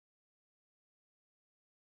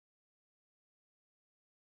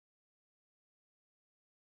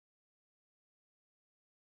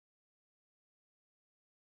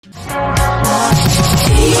Hello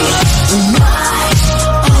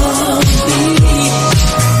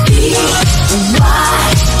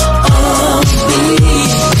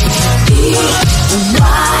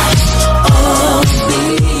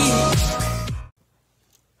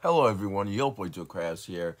everyone, your boy DylCraftZ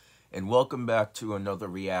here, and welcome back to another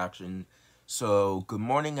reaction. So, good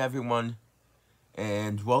morning everyone,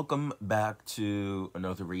 and welcome back to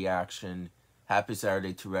another reaction. Happy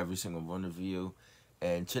Saturday to every single one of you.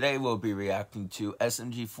 And today we'll be reacting to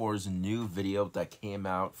SMG4's new video that came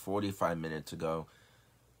out 45 minutes ago.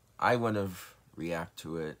 I would have reacted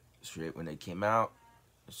to it straight when it came out,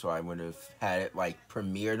 so I would have had it like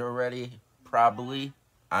premiered already, probably.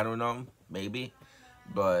 I don't know, maybe.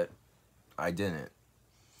 But I didn't.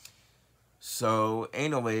 So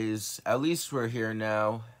anyways, at least we're here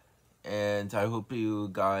now, and I hope you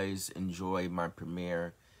guys enjoy my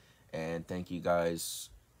premiere, and thank you guys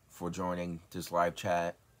for joining this live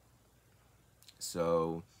chat.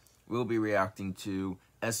 So we'll be reacting to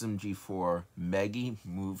SMG4 Meggy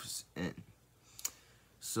Moves In.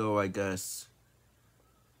 So I guess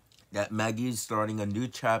that Meggy's starting a new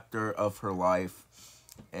chapter of her life,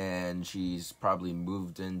 and she's probably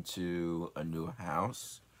moved into a new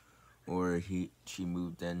house, or she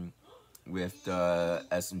moved in with the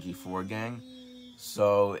SMG4 gang.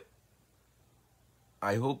 So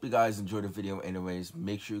I hope you guys enjoyed the video anyways.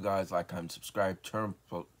 Make sure you guys like, comment, subscribe, turn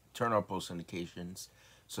on post notifications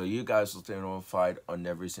so you guys will stay notified on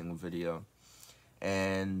every single video.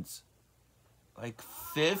 And like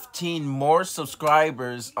 15 more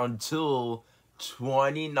subscribers until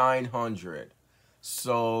 2,900.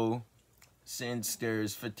 So since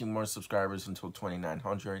there's 15 more subscribers until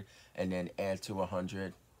 2,900, and then add to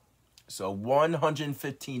 100, so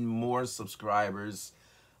 115 more subscribers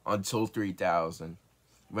until 3,000.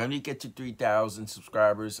 When we get to 3,000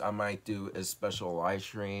 subscribers, I might do a special live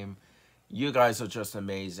stream. You guys are just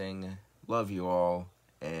amazing. Love you all.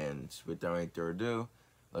 And without any further ado,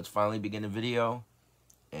 let's finally begin the video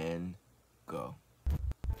and go.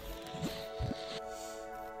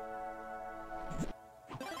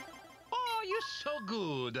 Oh, you're so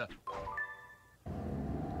good.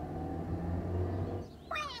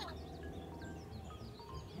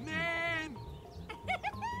 Man!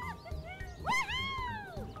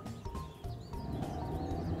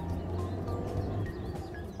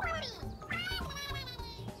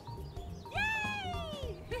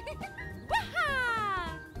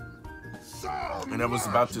 And I was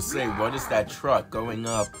about to say, what is that truck going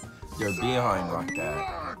up their behind like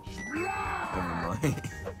that? Never mind.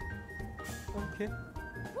 Okay.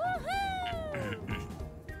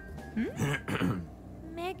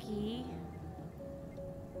 Meggy.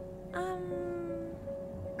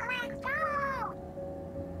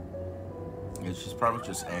 Yeah, she's probably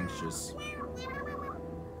just anxious.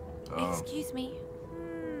 Excuse me.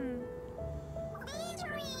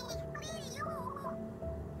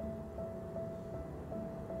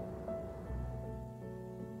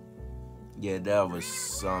 Yeah, that was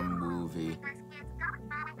some movie.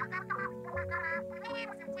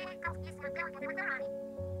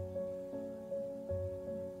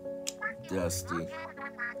 Dusty.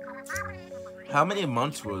 How many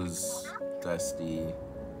months was Dusty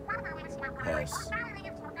Hess?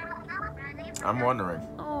 I'm wondering.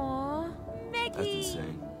 Aww, Meggy. That's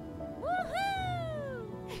insane. Woohoo!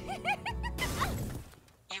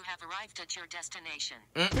 You have arrived at your destination.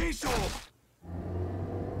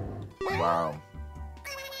 Wow.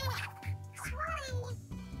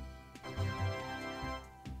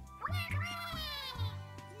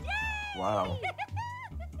 Wow.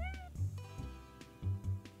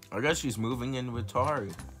 I guess she's moving in with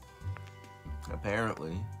Tari.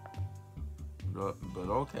 Apparently. But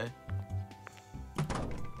okay.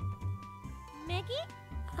 Meggy?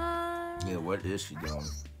 Yeah, what is she doing?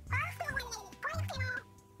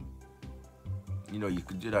 You know, you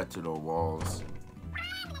could do that to the walls.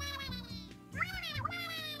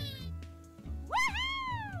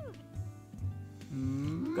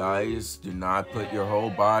 Guys, do not put your whole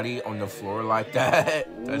body on the floor like that.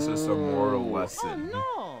 That's just a moral lesson. Oh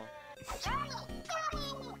no!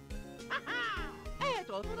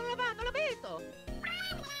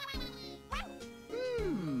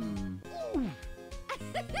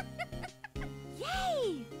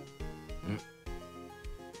 Yay!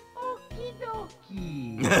 Okie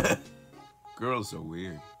dokie. Girls are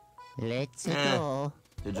weird. Let's go.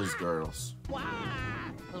 They're just girls.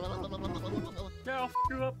 Girl,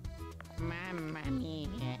 you up. Mamma mia.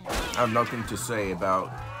 I have nothing to say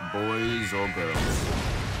about boys or girls.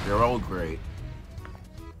 They're all great.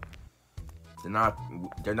 They're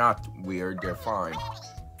not weird, they're fine.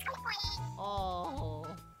 Oh.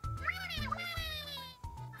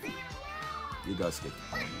 It does stick.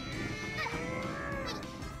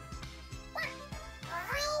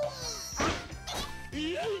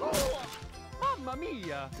 Mamma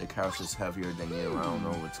mia! The couch is heavier than you. I don't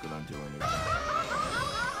know what's gonna do anything.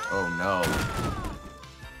 Oh no.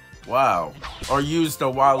 Wow. Or use the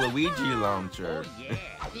Waluigi launcher.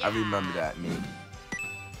 I remember that meme.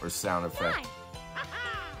 Or sound effect.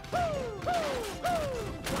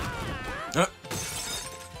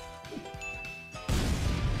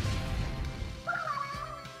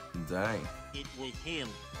 Dang. It was him.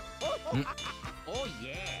 Oh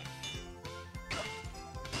yeah.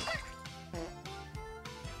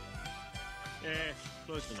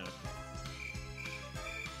 Close enough.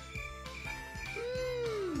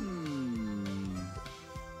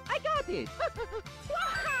 I got it!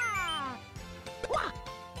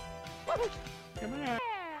 Come on.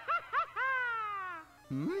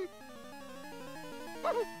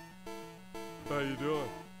 How you doing?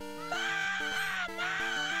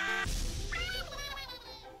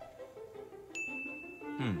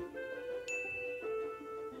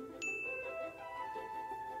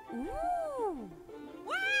 Ooh!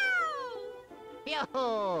 Wow!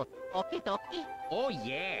 Yo! Okie dokie. Oh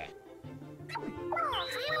yeah.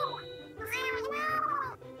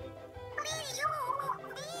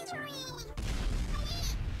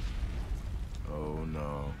 Oh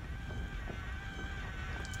no.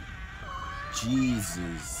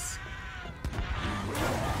 Jesus.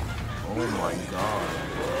 Oh my god.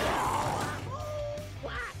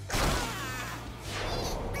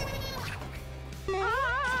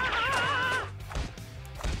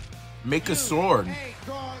 Make a sword.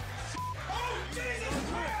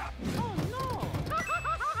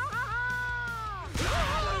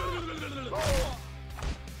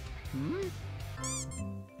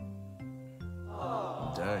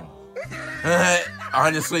 Dang.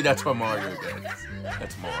 Honestly, that's what Mario did.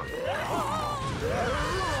 That's Mario.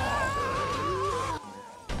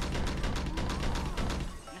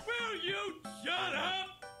 Will you shut up?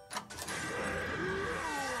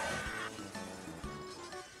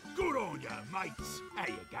 Good on ya, mates. There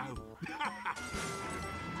you go.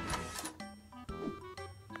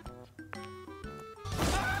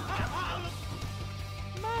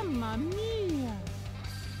 Mamma mia!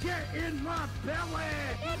 Get in my belly!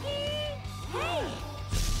 Meggy! Hey!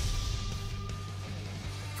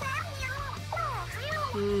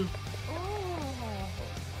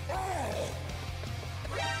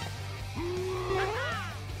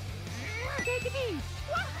 Take it easy!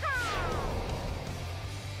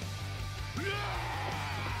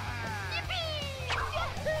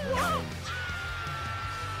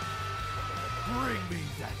 Bring me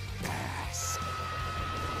that gas!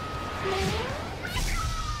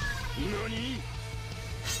 Nani?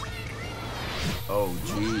 Oh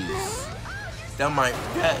jeez. That might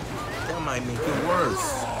make it worse.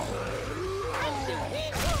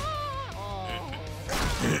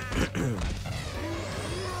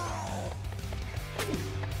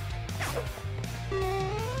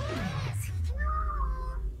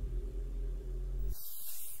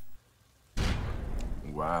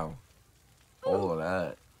 Wow. All of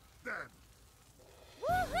that.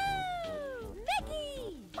 Woohoo! Meggy!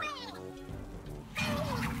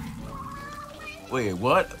 Wait,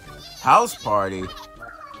 what? House party?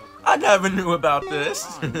 I never knew about this.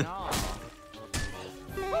 Here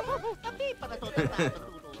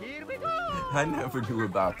we go! I never knew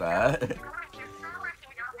about that.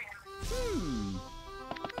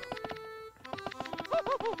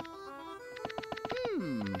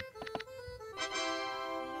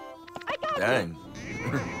 I got Dang.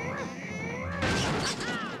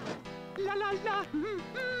 La la la!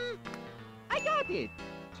 I got it!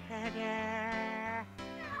 Ta-da!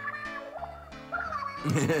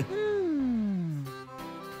 Yeah!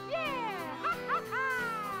 Ha ha ha!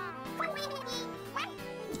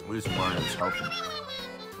 At least Mario's helping.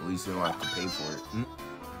 At least they don't have to pay for it.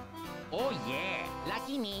 Oh yeah.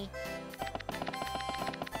 Lucky me.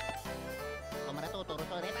 Come tuturo to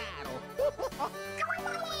reparo.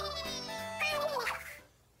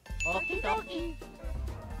 Okie dokie.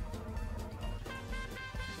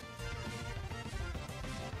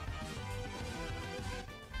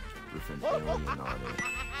 With an alien on it.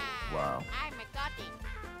 Wow. I'm a gotti.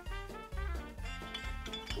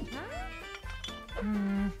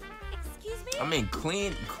 Excuse me? I mean,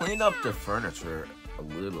 clean up the furniture a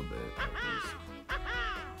little bit, at least.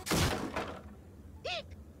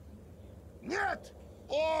 Net!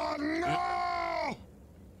 Oh no!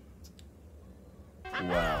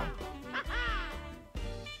 Wow.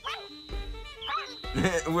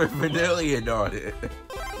 With Vanillion on it.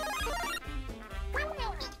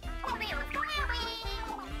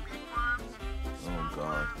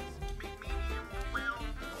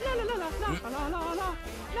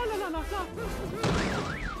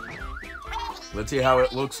 Let's see how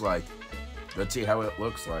it looks like. Let's see how it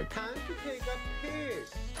looks like. Time to take a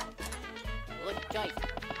piss. Good choice.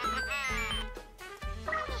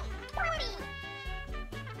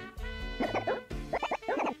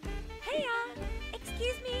 Hey,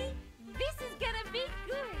 excuse me. This is gonna be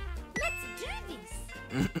good. Let's do this.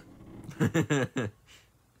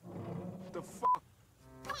 The fuck?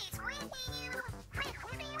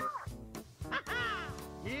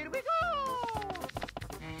 Here we go.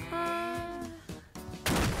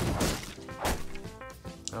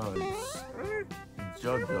 Oh, it's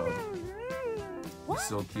JoJo. He's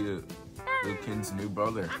so cute. Lucan's new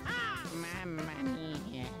brother. Mamma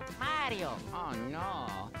mia. Mario. Oh no.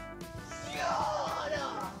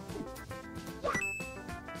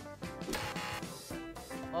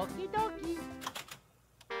 Okie dokie.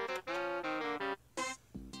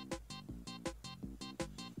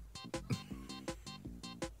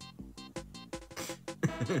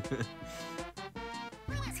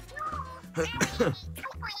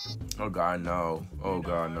 Oh god, no. Oh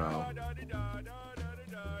god, no.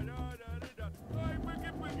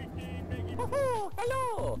 Oh,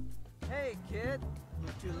 hello. Hey, kid.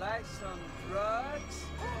 Would you like some drugs?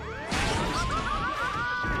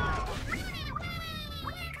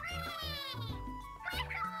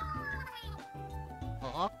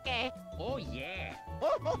 Okay. Oh yeah.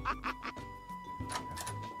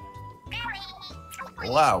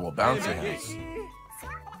 Wow, a bouncy house.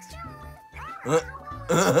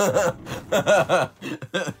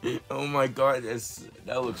 Oh my god,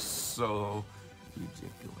 that looks so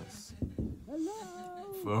ridiculous.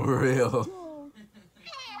 For real.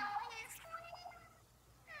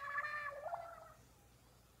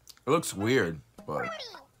 It looks weird, but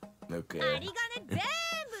okay. Party gonna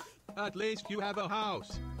damn. At least you have a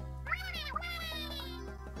house.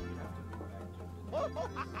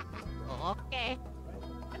 Okay.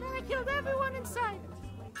 And then I killed everyone inside.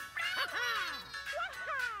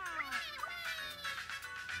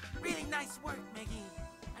 Really nice work, Meggy.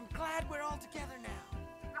 I'm glad we're all together now.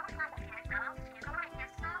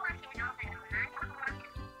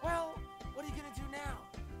 Well, what are you gonna do now?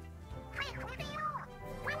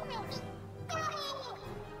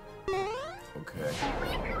 Okay.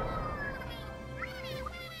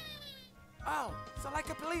 Oh, so like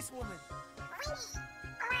a policewoman.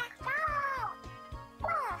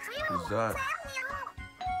 Who's that?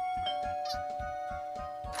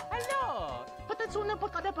 Hello. Patatsunan po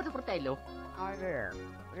kada pa sa portelo. Hi there.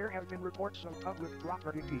 There have been reports of public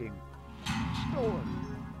property being stolen.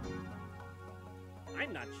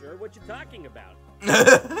 I'm not sure what you're talking about.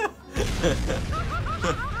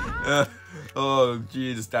 Oh,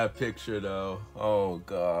 jeez, that picture though. Oh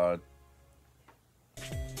god.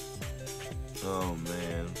 Oh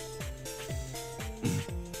man.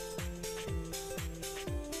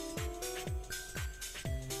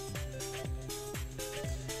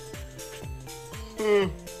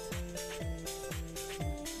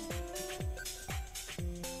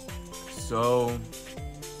 So,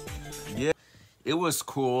 yeah, it was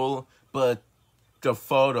cool, but the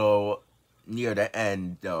photo near the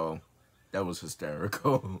end, though, that was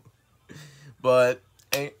hysterical. But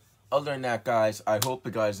other than that, guys, I hope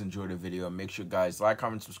you guys enjoyed the video. Make sure, guys, like,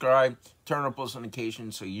 comment, subscribe, turn on post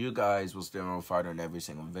notifications so you guys will stay notified on every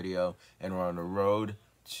single video. And we're on the road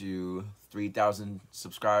to 3,000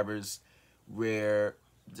 subscribers. We're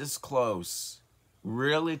this close,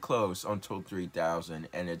 really close until 3,000,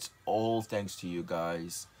 and it's all thanks to you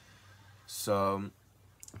guys. So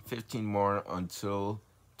 15 more until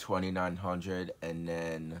 2,900, and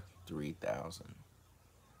then 3,000.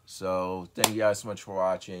 So thank you guys so much for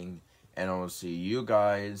watching, and I will see you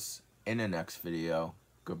guys in the next video.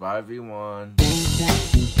 Goodbye, everyone.